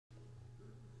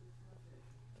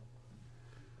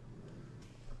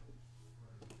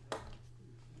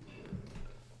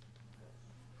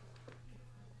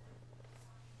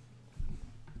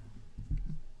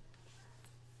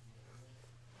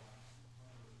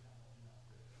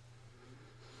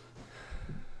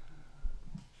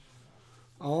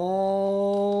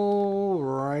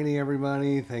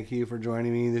everybody. Thank you for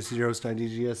joining me. This is your host,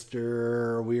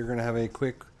 IDGester. We are going to have a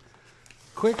quick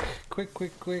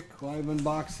live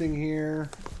unboxing here.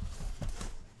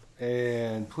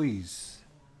 And please,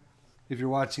 if you're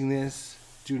watching this,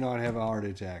 do not have a heart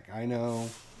attack. I know.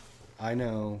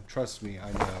 Trust me,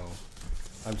 I know.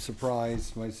 I'm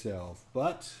surprised myself.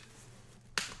 But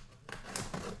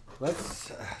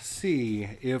let's see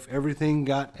if everything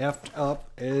got effed up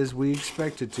as we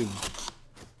expected to.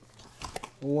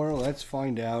 Or let's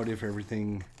find out if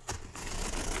everything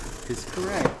is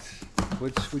correct,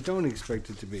 which we don't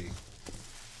expect it to be.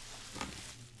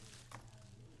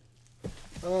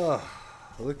 Oh,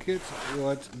 look at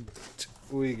what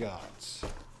we got.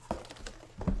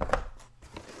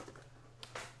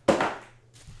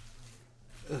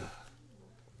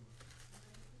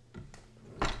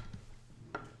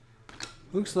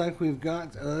 Looks like we've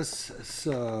got us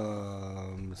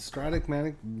some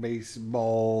Stratomatic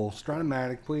baseball.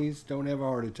 Stratomatic, please. Don't have a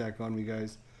heart attack on me,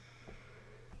 guys.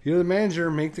 You're the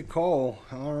manager. Make the call.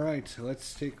 All right,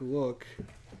 let's take a look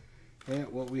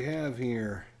at what we have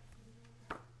here.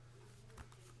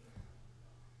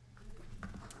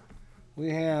 We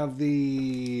have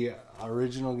the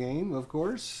original game, of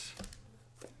course,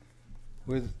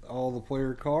 with all the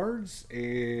player cards,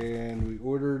 and we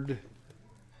ordered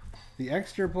the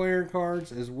extra player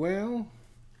cards as well.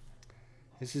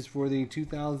 This is for the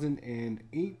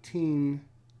 2018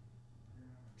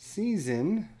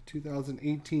 season.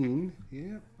 2018.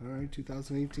 Yeah, alright,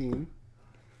 2018.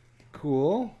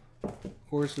 Cool. Of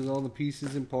course, with all the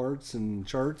pieces and parts and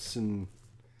charts, and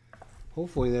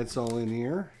hopefully that's all in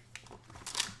here.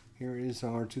 Here is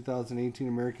our 2018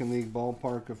 American League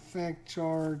Ballpark Effect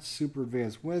charts, Super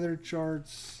Advanced Weather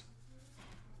charts.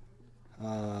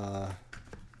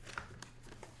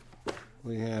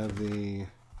 We have the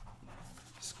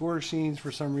score sheets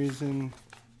for some reason.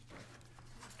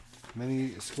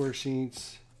 Many score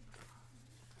sheets.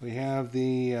 We have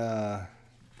the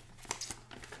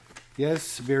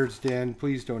yes, Beard's Den.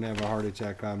 Please don't have a heart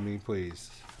attack on me,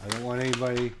 please. I don't want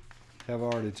anybody to have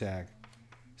a heart attack.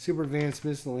 Super Advanced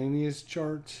Miscellaneous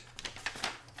chart.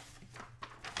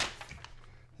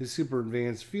 The Super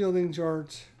Advanced Fielding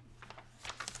chart.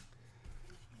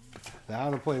 The How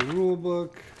to Play rule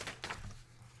book.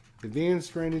 Advanced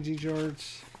strategy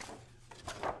charts,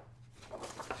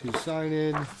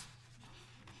 two-sided,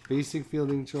 basic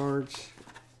fielding charts,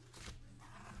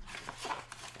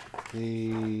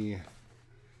 the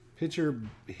pitcher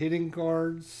hitting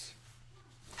cards,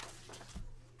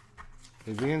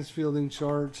 advanced fielding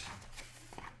chart,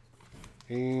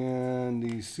 and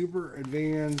the super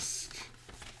advanced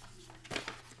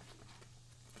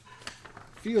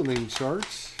fielding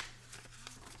charts.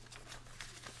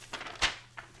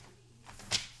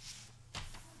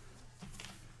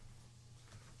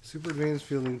 Super advanced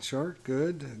fielding chart.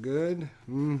 Good.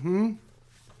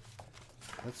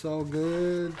 That's all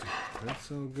good. That's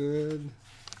all good.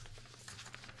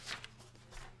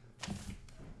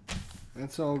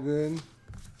 That's all good.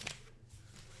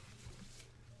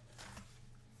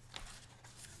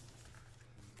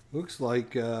 Looks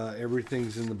like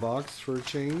everything's in the box for a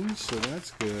change, so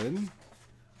that's good.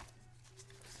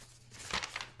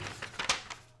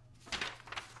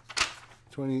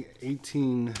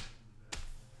 '18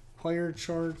 player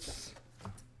charts,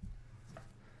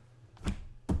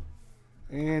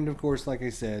 and of course, like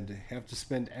I said, have to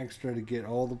spend extra to get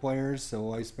all the players,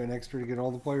 so I spent extra to get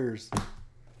all the players.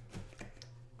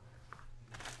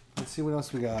 Let's see what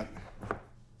else we got.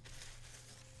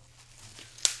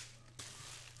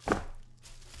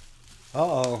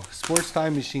 Uh-oh, Sports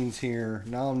Time Machine's here.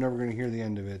 Now I'm never going to hear the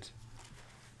end of it.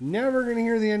 Never going to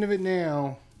hear the end of it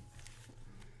now.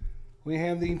 We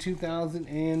have the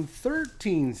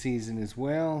 2013 season as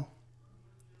well.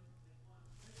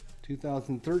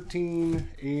 2013,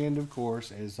 and of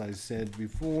course, as I said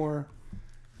before,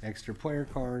 extra player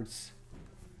cards.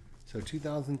 So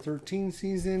 2013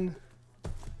 season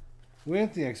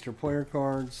with the extra player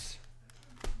cards,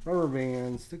 rubber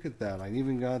bands. Look at that. I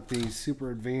even got the super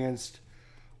advanced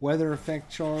weather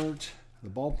effect chart, the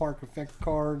ballpark effect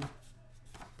card.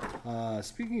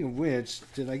 Speaking of which,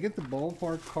 did I get the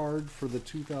ballpark card for the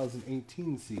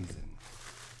 2018 season?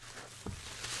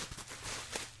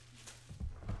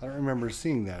 I don't remember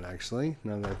seeing that, actually,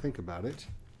 now that I think about it.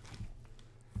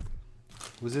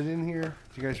 Was it in here?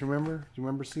 Do you guys remember? Do you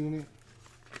remember seeing it?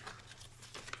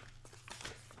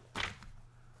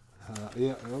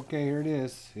 Yeah, okay, here it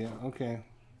is. Yeah, okay.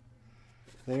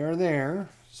 They are there,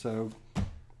 so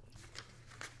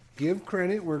give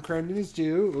credit where credit is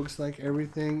due. It looks like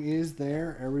everything is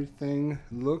there. Everything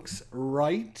looks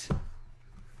right.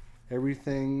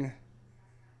 Everything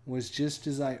was just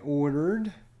as I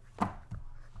ordered.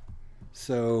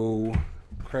 So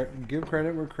give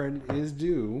credit where credit is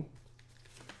due.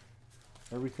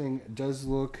 Everything does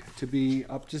look to be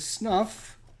up to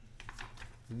snuff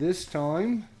this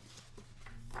time.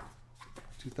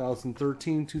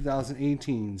 2013,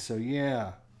 2018. So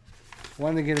yeah,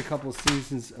 wanted to get a couple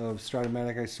seasons of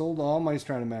Stratomatic. I sold all my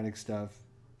Stratomatic stuff.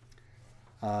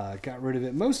 Got rid of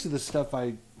it. Most of the stuff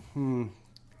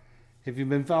if you've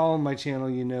been following my channel,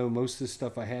 you know most of the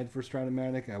stuff I had for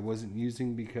Stratomatic I wasn't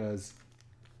using because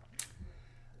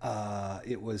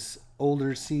it was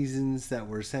older seasons that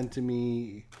were sent to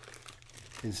me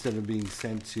instead of being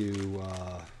sent to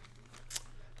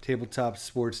Tabletop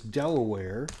Sports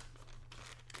Delaware.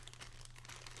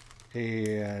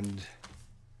 And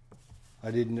I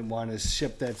didn't want to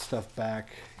ship that stuff back,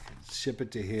 ship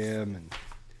it to him. And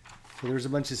so there's a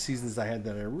bunch of seasons I had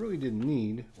that I really didn't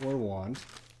need or want.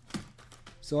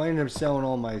 So I ended up selling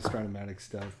all my Stratomatic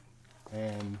stuff.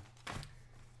 And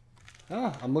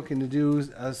I'm looking to do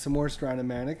some more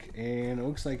Stratomatic. And it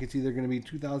looks like it's either going to be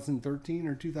 2013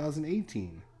 or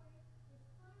 2018.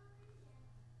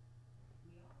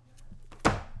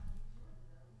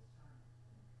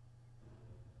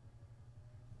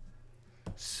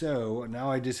 So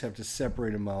now I just have to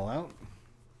separate them all out.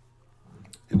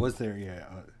 It was there, yeah.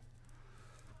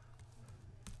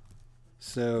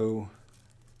 So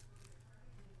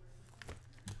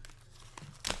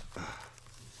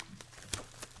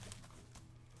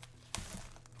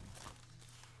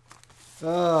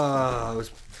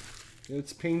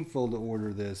it's painful to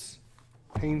order this.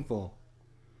 Painful.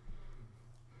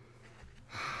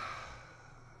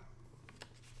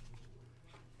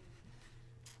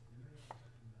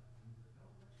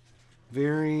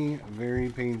 Very, very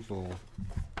painful.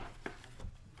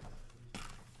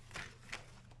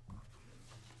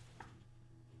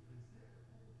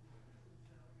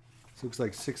 This looks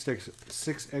like six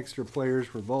extra players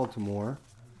for Baltimore.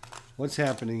 What's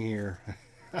happening here?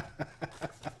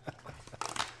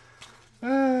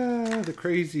 The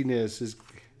craziness is...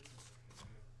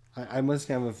 I must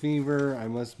have a fever. I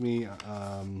must be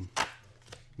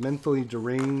mentally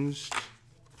deranged.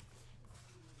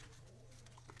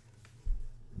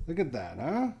 Look at that,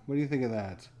 huh? What do you think of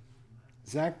that?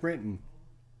 Zach Britton.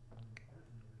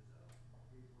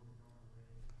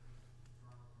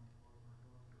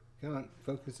 Come on,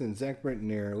 focus in. Zach Britton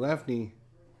there. Lefty.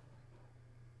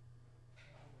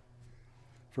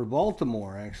 For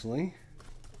Baltimore, actually.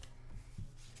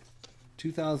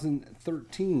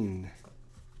 2013.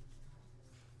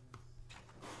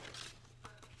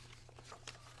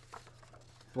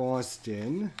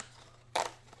 Boston.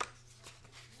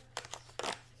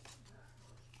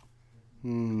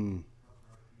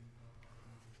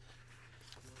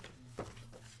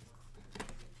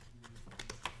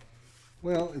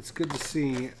 Well, it's good to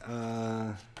see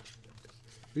at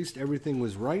least everything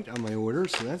was right on my order,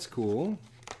 so that's cool.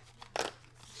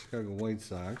 Chicago White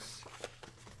Sox.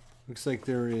 Looks like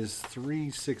there is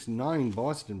 369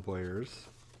 Boston players.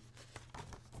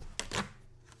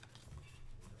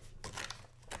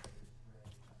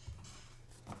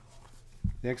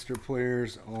 The extra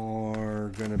players are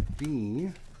going to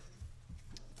be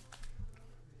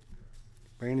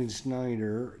Brandon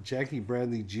Snyder, Jackie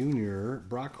Bradley Jr.,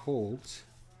 Brock Holt,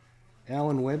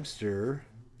 Alan Webster,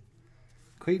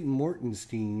 Clayton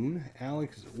Mortenstein,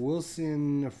 Alex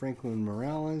Wilson, Franklin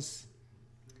Morales,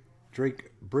 Drake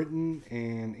Britton,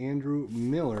 and Andrew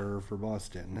Miller for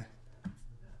Boston.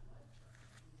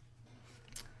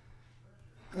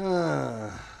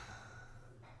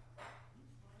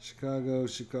 Chicago,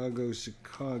 Chicago,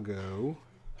 Chicago.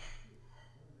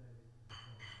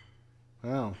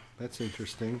 Wow, that's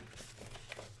interesting.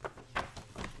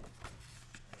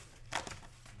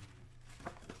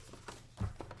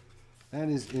 That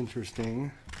is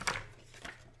interesting.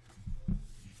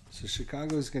 So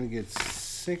Chicago is going to get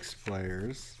 6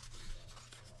 players.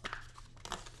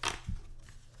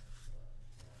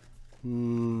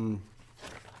 Cleveland's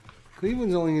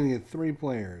only going to get 3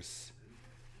 players.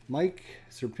 Mike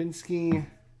Sierpinski,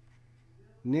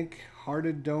 Nick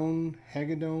Hagedorn,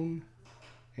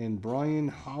 and Brian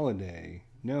Holiday.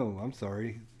 No, I'm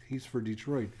sorry. He's for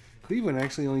Detroit. Cleveland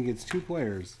actually only gets 2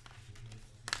 players.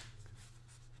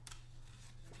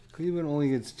 Cleveland only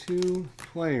gets 2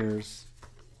 players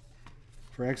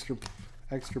for extra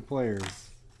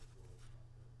players.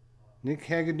 Nick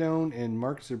Hagedorn and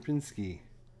Mark Sierpinski.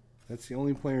 That's the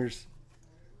only players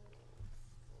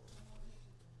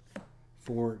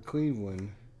for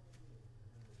Cleveland.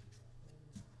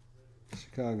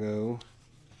 Chicago.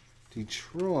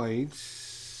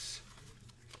 Detroit's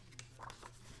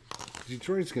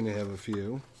going to have a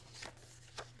few.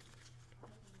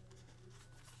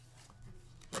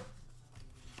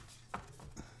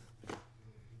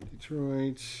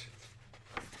 Detroit.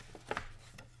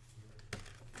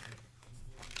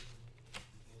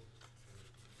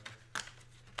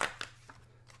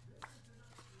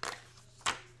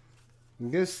 I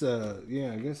guess,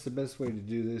 yeah, I guess the best way to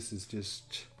do this is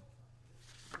just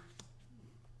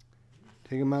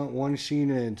take them out one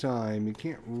sheet at a time. You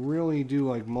can't really do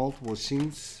like multiple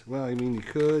sheets. Well, I mean, you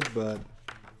could, but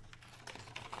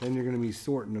then you're going to be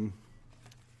sorting them.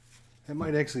 That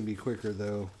might actually be quicker,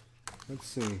 though. Let's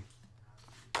see.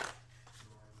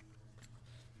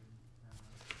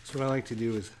 So what I like to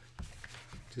do is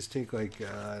just take like,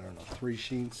 I don't know, 3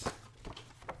 sheets.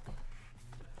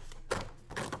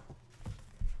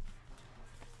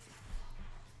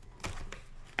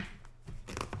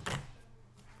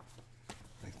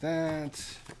 That.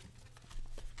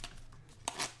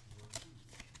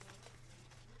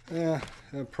 Yeah,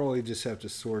 I'll probably just have to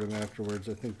sort them afterwards.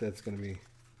 I think that's going to be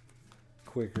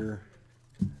quicker.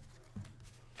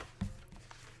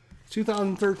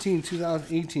 2013,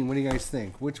 2018, what do you guys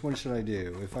think? Which one should I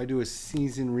do? If I do a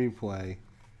season replay,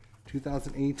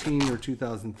 2018 or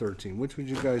 2013, which would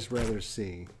you guys rather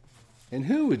see? And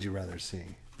who would you rather see?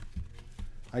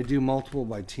 I do multiple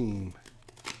by team.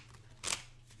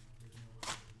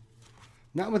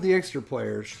 Not with the extra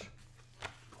players,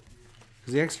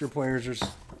 because the extra players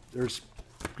are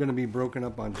going to be broken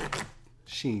up on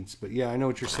sheets. But yeah, I know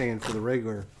what you're saying. For the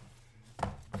regular,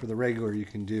 you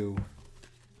can do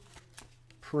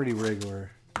pretty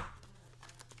regular.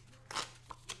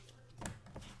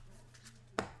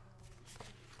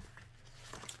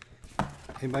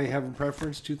 Anybody have a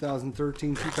preference?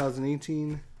 2013,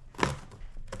 2018?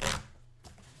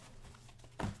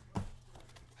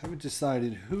 Haven't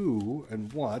decided who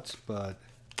and what, but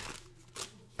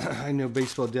I know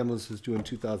Baseball Demos was doing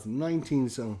 2019,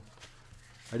 so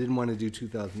I didn't want to do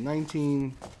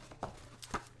 2019.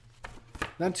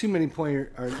 Not too many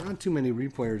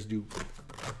replayers do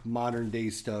modern day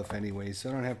stuff anyway,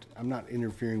 so I don't have to. I'm not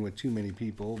interfering with too many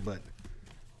people, but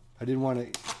I didn't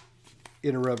want to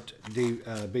interrupt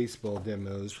Baseball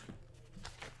Demos.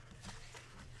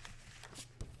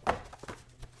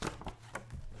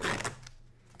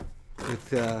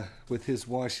 With his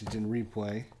Washington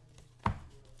replay,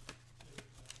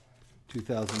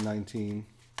 2019.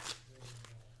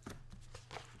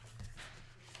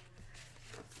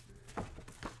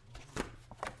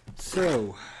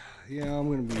 So, yeah,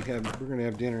 we're gonna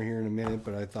have dinner here in a minute,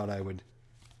 but I thought I would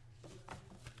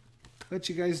let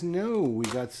you guys know we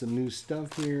got some new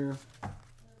stuff here.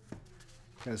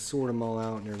 Gotta sort them all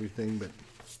out and everything, but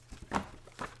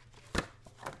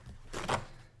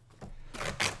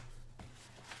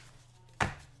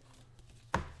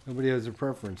nobody has a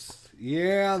preference.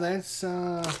 Yeah, that's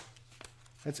Al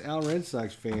Red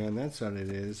Sox fan. That's what it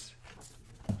is.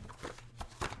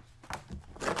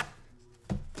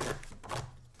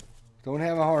 Don't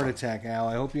have a heart attack, Al.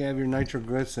 I hope you have your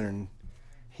nitroglycerin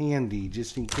handy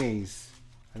just in case.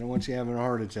 I don't want you having a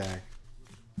heart attack.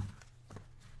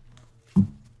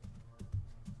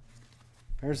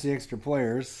 There's the extra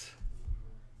players.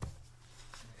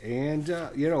 And,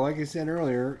 you know, like I said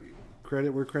earlier, credit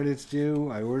where credit's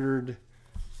due. I ordered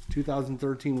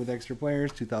 2013 with extra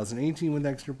players, 2018 with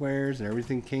extra players, and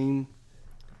everything came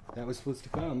that was supposed to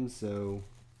come. So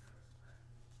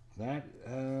that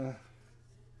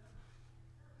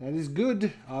is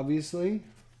good, obviously.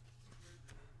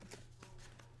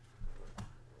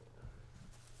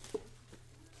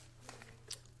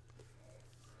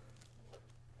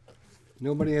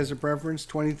 Nobody has a preference.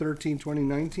 2013,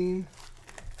 2019,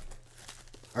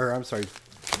 or I'm sorry,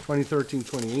 2013,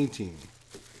 2018.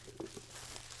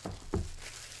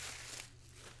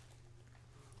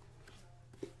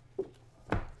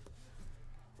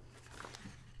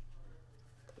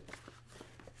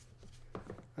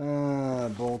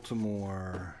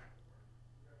 Baltimore.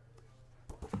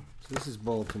 So this is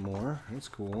Baltimore. That's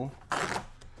cool.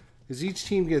 Does each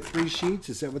team get 3 sheets?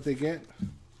 Is that what they get?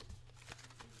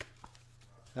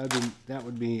 That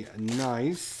would be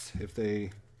nice if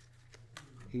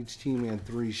each team had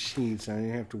 3 sheets. I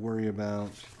didn't have to worry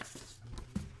about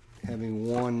having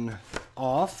one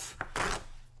off.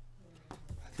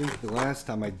 I think the last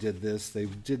time I did this, they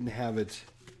didn't have it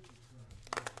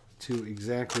to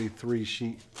exactly 3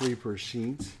 per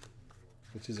sheet,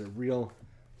 which is a real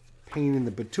pain in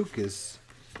the batukas.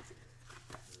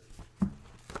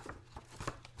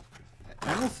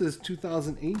 Alice is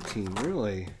 2018,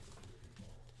 really.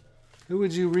 Who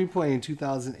would you replay in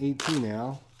 2018,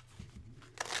 Al?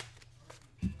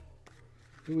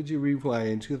 Who would you replay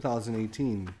in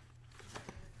 2018?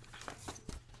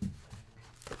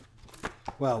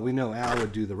 Well, we know Al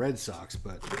would do the Red Sox,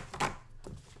 but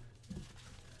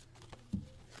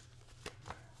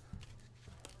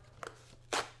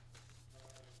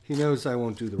He knows I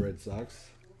won't do the Red Sox.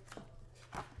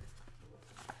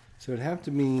 So it'd have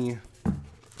to be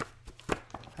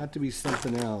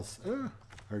something else.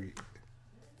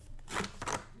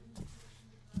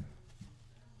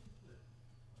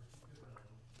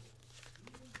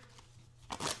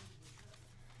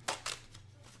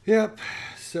 Yep.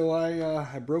 So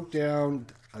I broke down.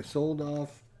 I sold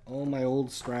off all my old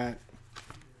Strat.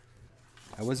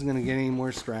 I wasn't going to get any more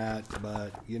Strat,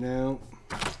 but you know,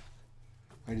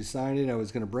 I decided I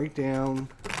was going to break down,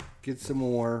 get some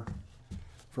more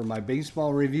for my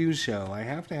baseball review show. I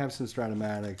have to have some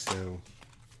Strat-O-Matic, so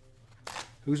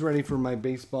who's ready for my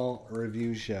baseball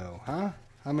review show? Huh?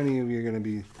 How many of you are going to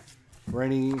be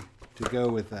ready to go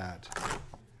with that?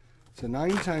 So 9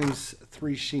 times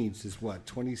 3 sheets is what?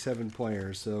 27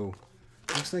 players. So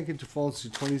looks like it defaults to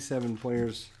 27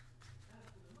 players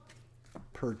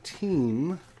per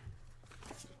team.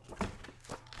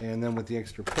 And then with the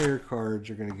extra player cards,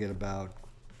 you're going to get about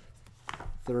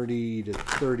 30 to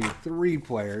 33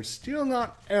 players. Still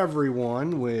not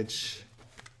everyone, which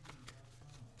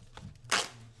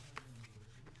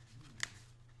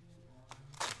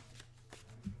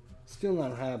still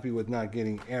not happy with not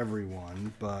getting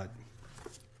everyone, but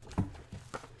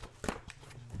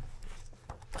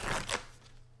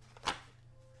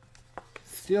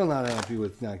still not happy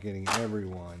with not getting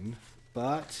everyone,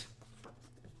 but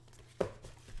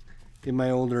in my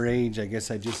older age, I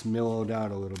guess I just mellowed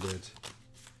out a little bit.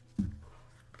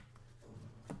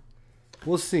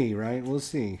 We'll see, right? We'll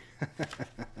see.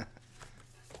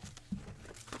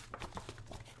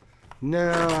 No,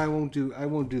 I won't do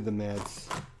the Mets.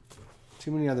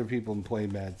 Too many other people play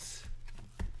Mets.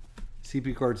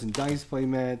 CP Cards and Dice play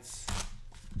Mets.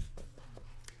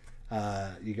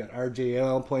 You got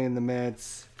RJL playing the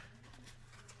Mets.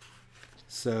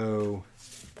 So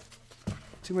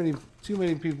too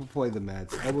many people play the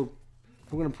Mets. I'm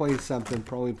gonna play something,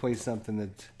 probably play something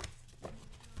that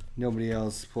nobody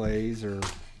else plays or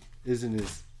isn't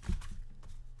as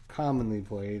commonly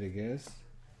played, I guess.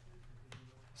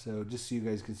 So just so you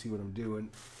guys can see what I'm doing,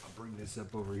 I'll bring this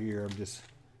up over here. I'm just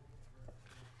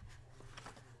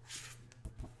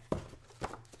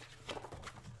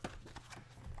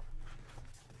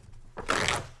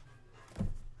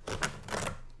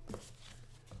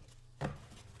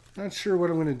not sure what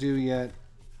I'm going to do yet.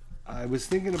 I was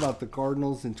thinking about the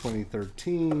Cardinals in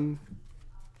 2013,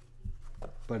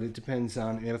 but it depends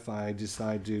on if I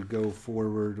decide to go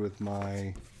forward with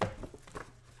my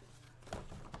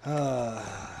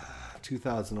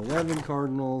 2011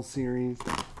 Cardinals series.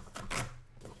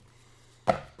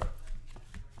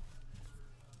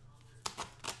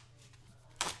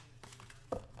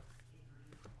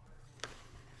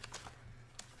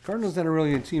 Cardinals had a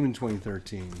really good team in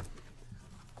 2013.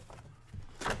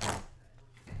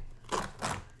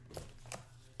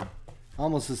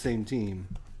 Almost the same team.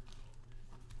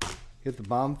 Get the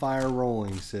bonfire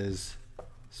rolling, says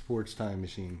Sports Time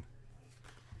Machine.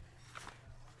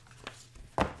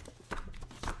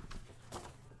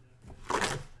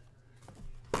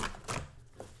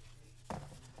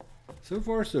 So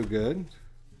far, so good.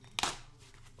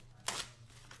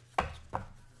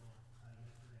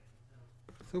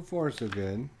 So far, so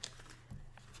good.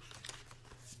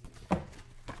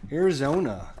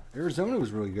 Arizona. Arizona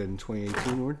was really good in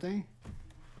 2018, weren't they?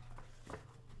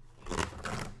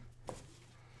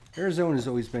 Arizona's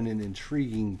always been an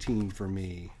intriguing team for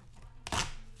me.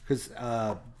 Because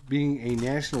being a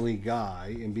National League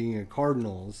guy and being a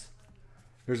Cardinals,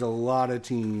 there's a lot of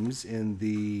teams in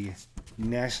the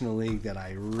National League that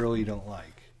I really don't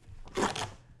like.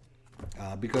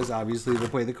 Because obviously they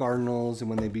play the Cardinals, and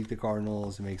when they beat the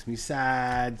Cardinals, it makes me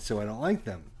sad, so I don't like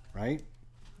them, right?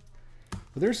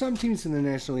 But there are some teams in the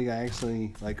National League I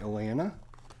actually like. Atlanta.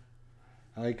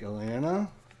 I like Atlanta.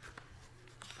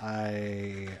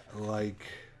 I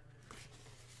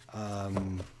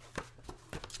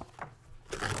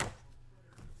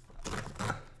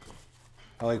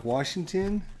like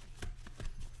Washington.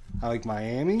 I like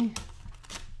Miami.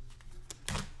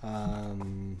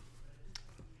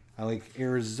 I like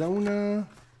Arizona.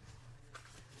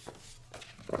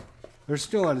 There's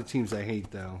still a lot of teams I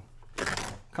hate, though.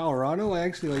 Colorado, I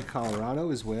actually like Colorado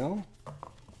as well.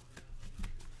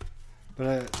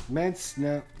 But Mets,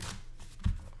 no.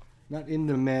 Not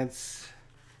into Mets.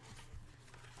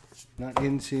 Not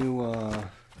into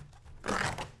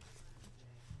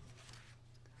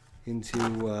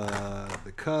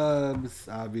the Cubs.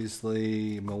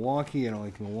 Obviously, Milwaukee. I don't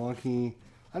like Milwaukee.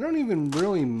 I don't even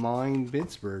really mind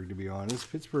Pittsburgh, to be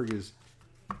honest. Pittsburgh is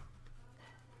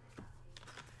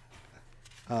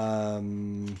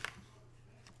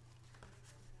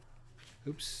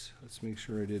Oops. Let's make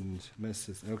sure I didn't mess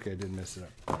this. Okay, I didn't mess it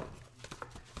up.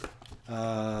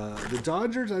 The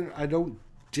Dodgers, I don't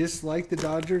dislike the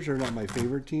Dodgers. They're not my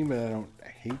favorite team, but I don't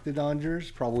hate the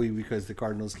Dodgers. Probably because the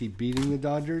Cardinals keep beating the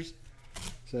Dodgers.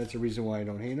 So that's the reason why I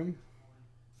don't hate them.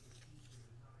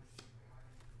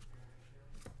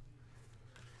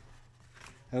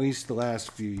 At least the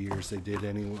last few years they did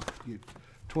anyway.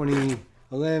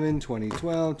 2011,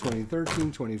 2012,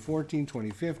 2013, 2014,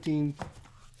 2015.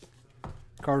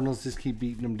 Cardinals just keep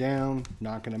beating them down,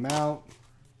 knocking them out.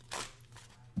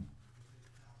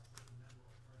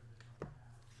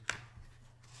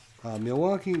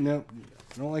 Milwaukee, nope.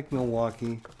 I don't like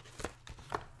Milwaukee.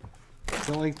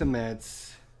 Don't like the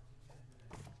Mets.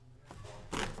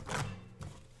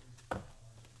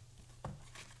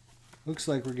 Looks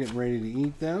like we're getting ready to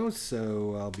eat though,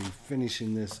 so I'll be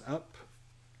finishing this up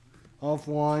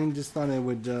offline. Just thought I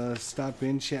would stop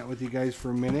in, chat with you guys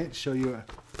for a minute, show you.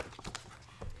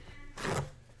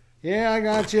 Yeah, I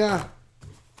got ya.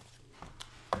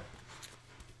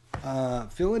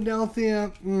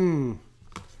 Philadelphia.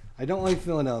 I don't like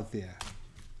Philadelphia.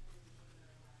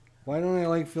 Why don't I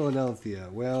like Philadelphia?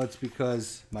 Well, it's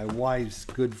because my wife's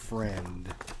good friend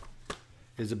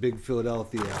is a big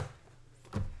Philadelphia.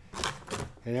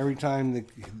 And every time the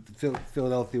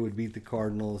Philadelphia would beat the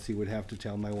Cardinals, he would have to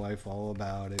tell my wife all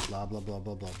about it. Blah, blah, blah,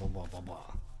 blah, blah, blah, blah, blah,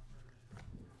 blah.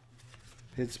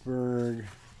 Pittsburgh.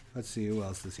 Let's see who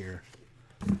else is here.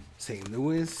 St.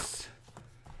 Louis.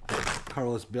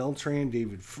 Carlos Beltran,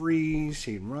 David Freese,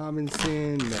 Shane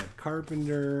Robinson, Matt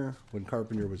Carpenter, when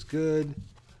Carpenter was good.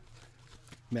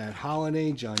 Matt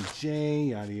Holliday, John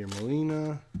Jay, Yadier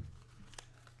Molina.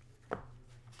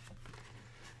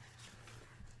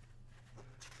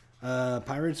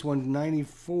 Pirates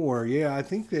 194. Yeah, I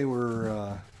think they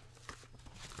were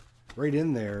right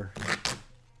in there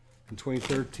in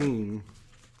 2013.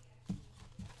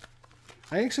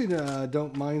 I actually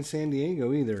don't mind San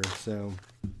Diego either, so.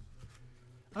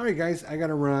 Alright guys, I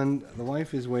gotta run. The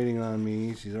wife is waiting on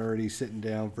me. She's already sitting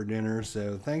down for dinner,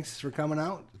 so thanks for coming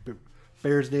out.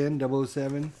 Bears Den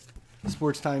 007,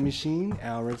 Sports Time Machine,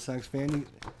 Al Red Sox fan,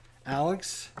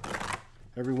 Alex,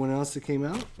 everyone else that came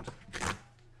out.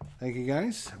 Thank you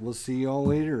guys. We'll see you all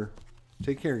later.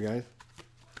 Take care, guys.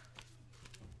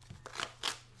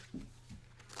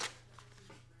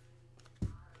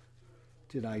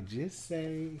 Did I just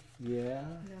say yeah?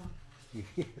 No.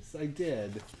 Yes, I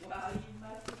did. Well, you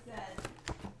must have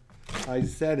said. I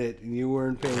said it, and you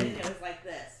weren't paying. And it was like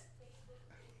this.